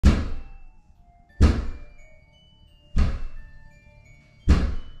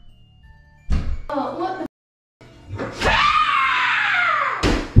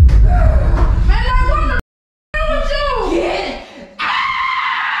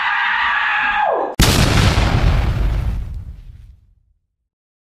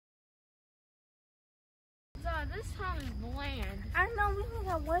sounds bland. I know, we only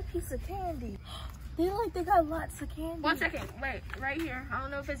got one piece of candy. They got lots of candy. 1 second, wait, right here. I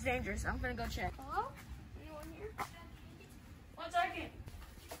don't know if it's dangerous. I'm gonna go check. Hello? Anyone here? 1 second.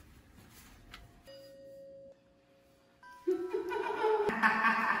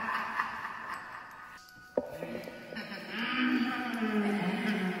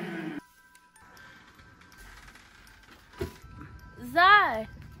 Zai,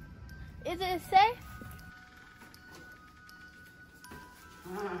 is it safe?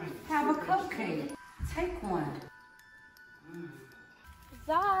 Have a cupcake. Take one.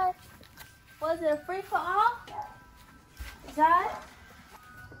 Zai, was it free for all? Zai?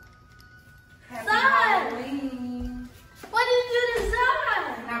 Happy Zai! Halloween. What did you do to Zai?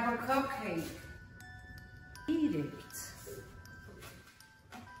 Have a cupcake. Eat it.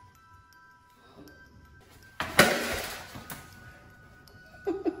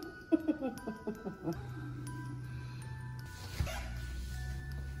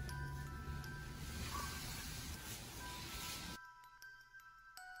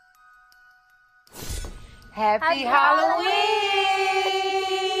 Happy Halloween!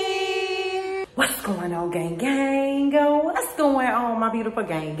 What's going on, gang gang? What's going on, my beautiful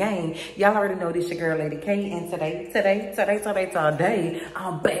gang gang? Y'all already know this your girl, Lady K, and today,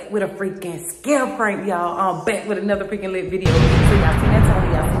 I'm back with a freaking scare prank, y'all. I'm back with another freaking lit video. So y'all seen that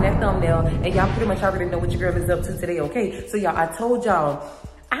title, y'all seen that thumbnail, and y'all pretty much already know what your girl is up to today, okay? So y'all, I told y'all,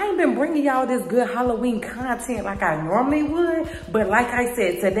 I ain't been bringing y'all this good Halloween content like I normally would, but like I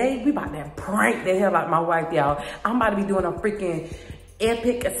said, today we about to prank the hell out of my wife, y'all. I'm about to be doing a freaking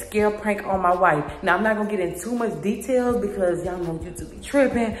epic scare prank on my wife. Now, I'm not gonna get into too much details because y'all know YouTube be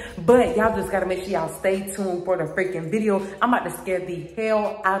tripping, but y'all just gotta make sure y'all stay tuned for the freaking video. I'm about to scare the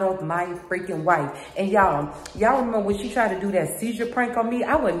hell out of my freaking wife. And y'all remember when she tried to do that seizure prank on me?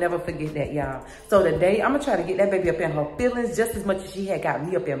 I would never forget that, y'all. So today, I'm gonna try to get that baby up in her feelings just as much as she had got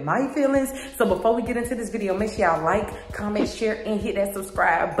me up in my feelings. So before we get into this video, make sure y'all like, comment, share, and hit that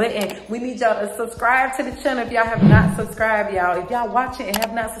subscribe button. We need y'all to subscribe to the channel if y'all have not subscribed, y'all. If y'all watching and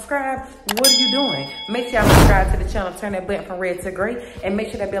have not subscribed, what are you doing? Make sure y'all subscribe to the channel, turn that button from red to gray, and make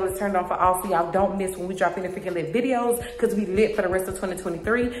sure that bell is turned on for all so y'all don't miss when we drop any freaking lit videos, because we lit for the rest of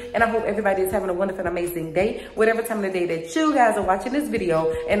 2023. And I hope everybody is having a wonderful and amazing day, whatever time of the day that you guys are watching this video.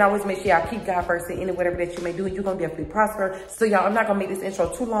 And always make sure y'all keep God first in any whatever that you may do, and you're gonna definitely prosper. So y'all, I'm not gonna make this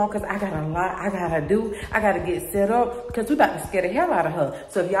intro too long because I got a lot I gotta do. I gotta get set up because we about to scare the hell out of her.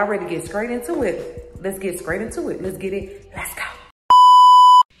 So if y'all ready to get straight into it, let's get straight into it. Let's get it. Let's go.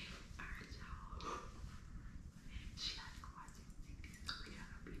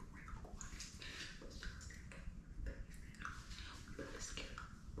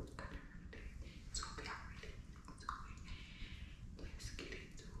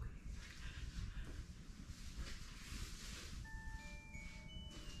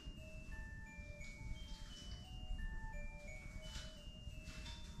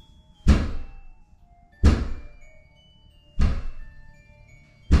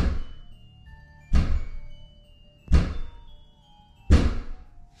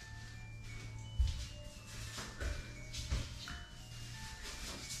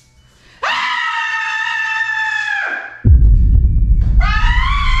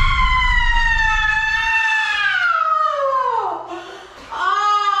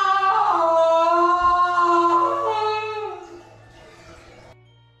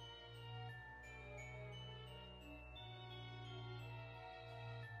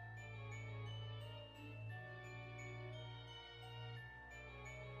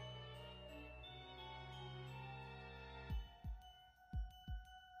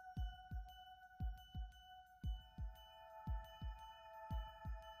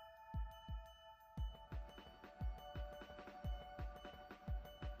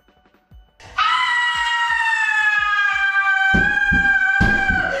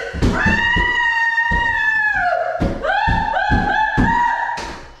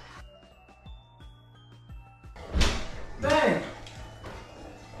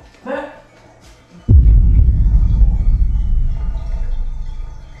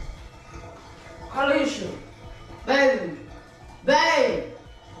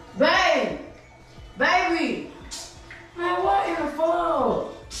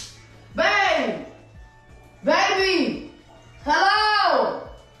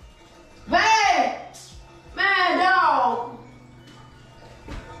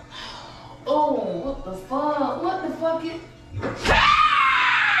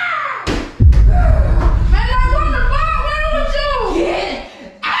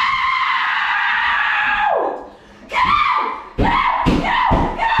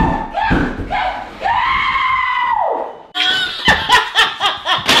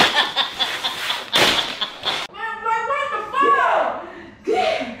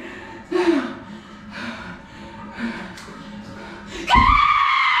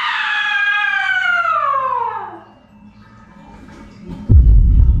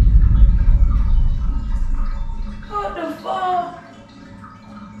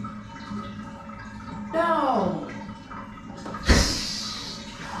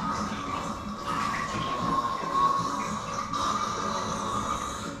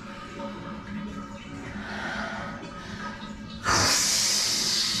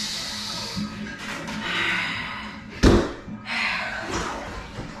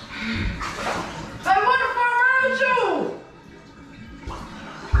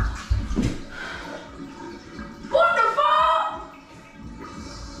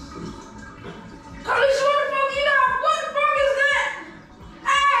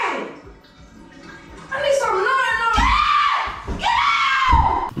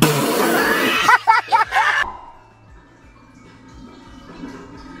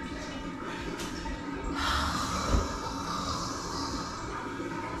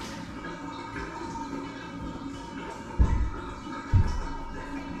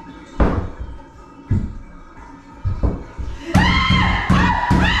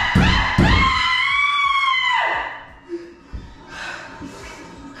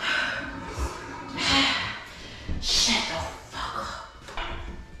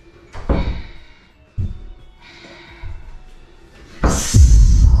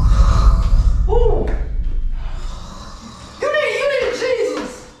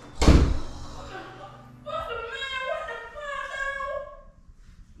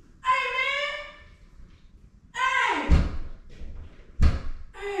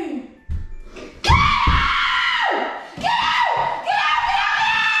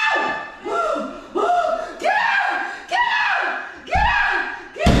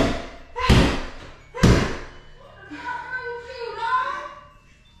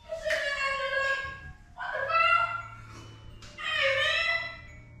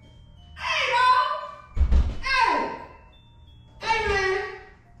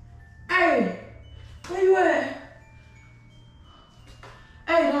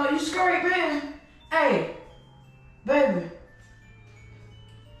 straight, man? Hey, baby.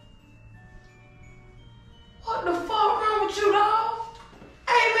 What the fuck wrong with you, dog?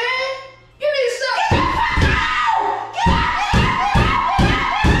 Hey, man, you need to stop. Get the fuck out! Get out!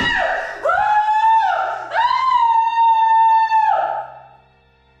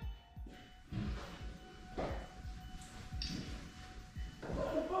 What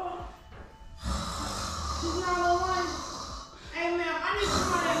the fuck? This 911. Hey, ma'am, I need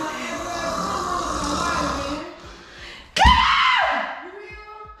somebody at my ambulance. Come on, man. Get out! You hear?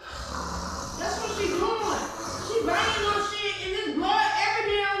 That's what she doing. She banging on shit and this blood every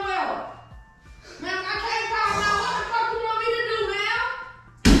damn well. Ma'am, I can't call now. What the fuck you want me to do, ma'am?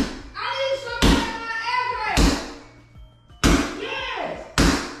 I need somebody at my address. Yes.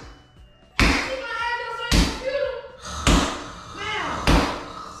 I see my address on your computer. Ma'am.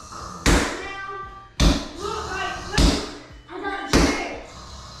 Ma'am. Look, like, I got a check.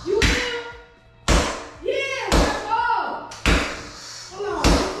 You will? Yes, let's go. Hold on.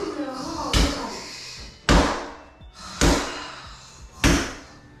 Hold on.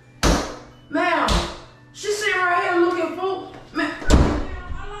 Ma'am, she sitting right here looking for. Ma'am,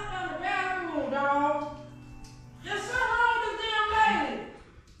 I locked down the bathroom, dog. There's something wrong with this damn lady.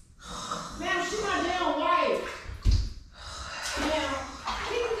 Ma'am, she my damn wife. Ma'am,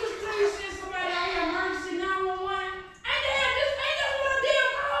 can you just please send somebody out here, emergency 911? Ain't that what I did?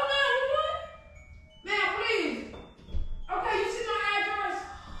 Call 911? Ma'am, please. Okay, you see my address?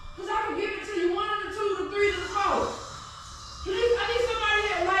 Because I can give it to you. 1 to the 2 to the 3 to the 4. Please, I need somebody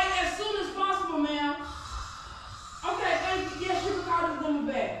here, like, as soon as possible, ma'am. Okay, thank you. Yes, you can call this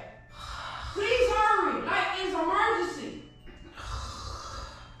number back. Please hurry. Like, it's emergency.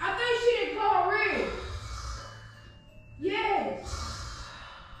 I think she didn't call Red. Yes.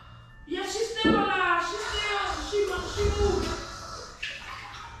 Yeah, she's still alive. She moving.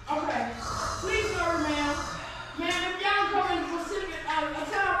 Okay. Please hurry, ma'am. Ma'am, if y'all come in the Pacific, a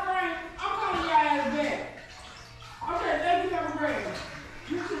time frame, I'm calling y'all ass back. Okay, thank you, have a great one.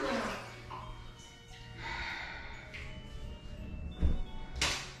 You too, ma'am.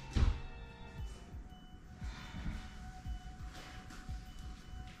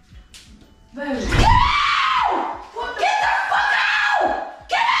 Baby. Get out! What the? Get the fuck out!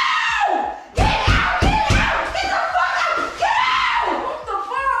 Get out! Get out! Get out! Get the fuck out! Get out! What the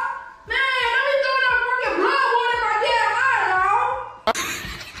fuck? Man, don't be throwing that fucking blood water in my damn eye, dog.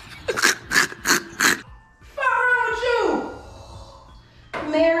 Fuck wrong with you?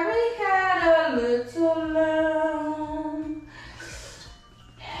 Mary had a little lamb,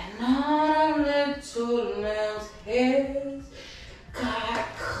 and on a little lamb's head got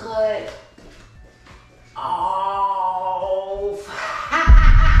cut.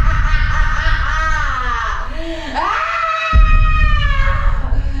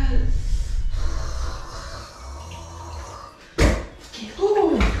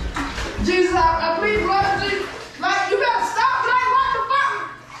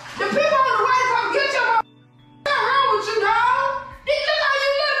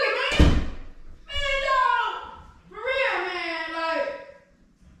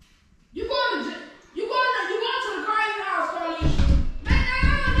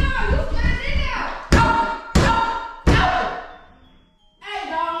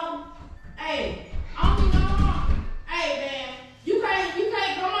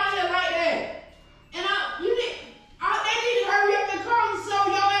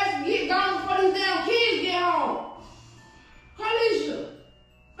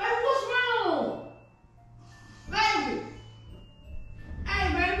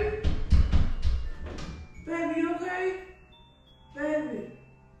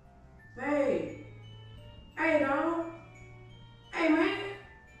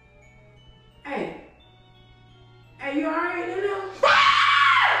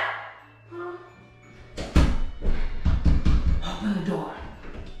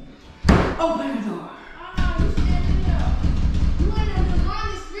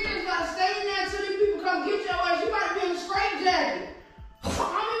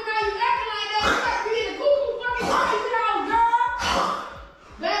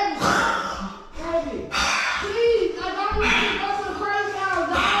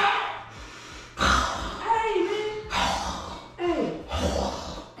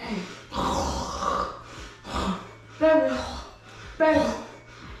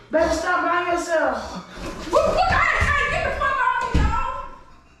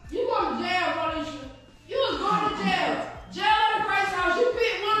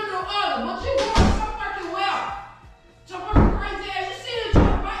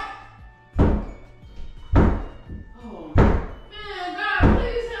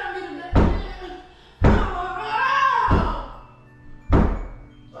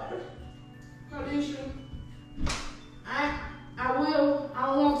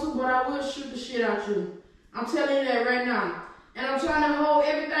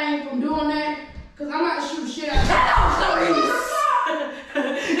 refrain from doing that, cause I'm about to shoot shit out.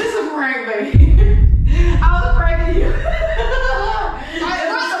 It's a prank, baby. I was pranking you. Like,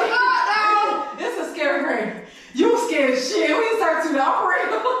 what the fuck, dog? It's a scary prank. You scared as shit. We start to the operator.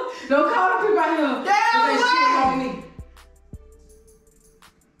 Don't call the people out here. Damn They right. shit on me.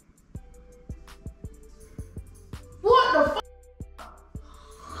 What the fuck?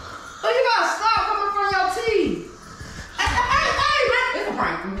 Oh, you gotta stop coming from your teeth. Hey, man. It's a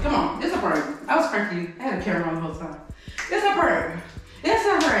prank. Come on. It's a prank. I was pranking you. I had a camera on the whole time. It's a prank. It's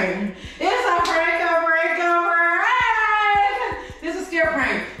a prank. It's a prank. It's a scare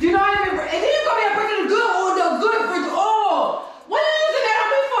prank. Do you know what I mean? And then you gonna be breaking the good or the good for the oil. What are you using that on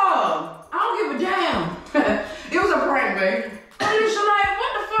me for? I don't give a damn. It was a prank, babe. And you should like,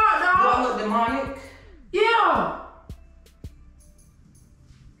 what the fuck, Do I dog? look demonic? Yeah.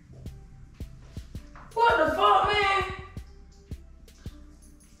 What the fuck, man?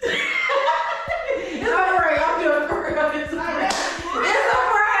 It's a prank. I'm doing a prank. It's a prank. It's a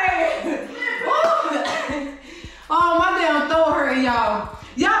prank. Oh, my damn throat hurting, y'all.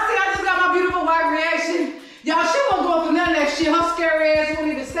 Y'all see, I just got my beautiful wife reaction. Y'all, she won't go for none of that shit. Her scary ass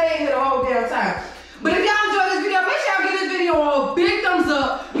won't even stay in here the whole damn time. But if y'all enjoyed this video, make sure y'all give this video a big thumbs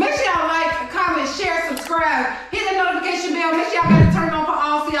up. Make sure y'all like, comment, share, subscribe. Hit the notification bell. Make sure y'all got it turned on for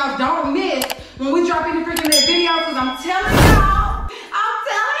all so y'all don't miss when we drop any freaking videos. Because I'm telling y'all,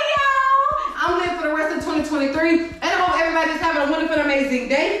 I'm living for the rest of 2023. And I hope everybody's having a wonderful, amazing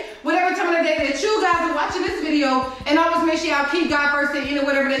day. Whatever time of the day that you guys are watching this video. And always make sure y'all keep God first in any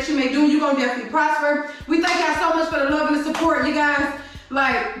whatever that you may do. You're going to definitely prosper. We thank y'all so much for the love and the support, you guys.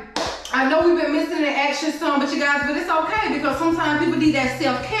 Like, I know we've been missing in action some, but you guys, but it's okay because sometimes people need that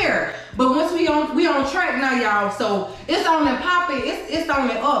self-care. But once we on track now, y'all. So it's on and popping. It's on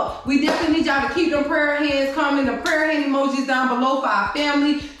and up. We definitely need y'all to keep them prayer hands coming, the prayer hand emojis down below for our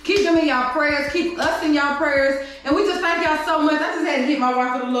family. Keep them in y'all prayers. Keep us in y'all prayers. And we just thank y'all so much. I just had to hit my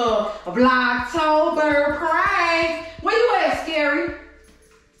wife with a little Vlogtober prank. Where you at, Scary?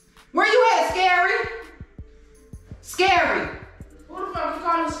 Where you at, Scary? Scary. Who the fuck you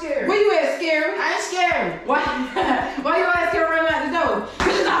calling scary? Where you at, Scary? I ain't scared. Why you ass here running out the door?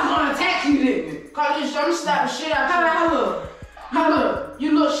 Because I was gonna attack you, didn't you? Cause you I'm slap the shit out How you. I look? You look. You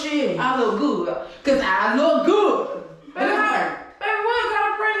look shitty. I look good. Cause I look good. But Baby, it's a prank. what kind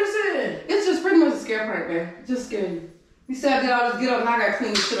of prank this is? It's just pretty much a scare prank, man. Just scare you. You said I did all this get up and I gotta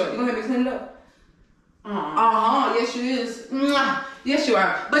clean this shit up. You gonna have me clean it up? Yes you is. Mwah. Yes you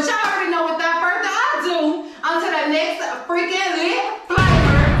are. But y'all already know without further ado, on to the next freaking lit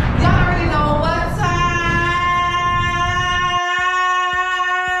flavor. Y'all already know what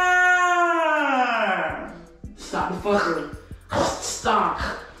time. Stop the fuckery. Stop.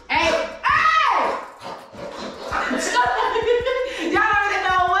 Hey! Stop. Y'all already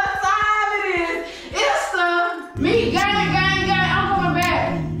know what time it is. It's the Me, gang. I'm coming back.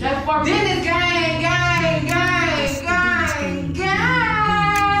 That's fucking. Then it's gang.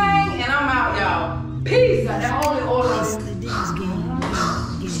 And I'm out, y'all. Peace. Got that holy order.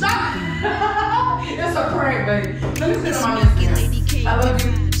 Stop. It's a prank, baby. Let me sit on my Instagram. I love you.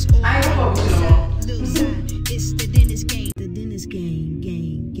 I ain't gonna fuck with you no more. It's the Dennis gang. The Dennis gang.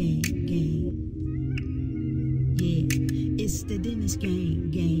 Yeah, it's the Dennis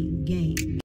gang.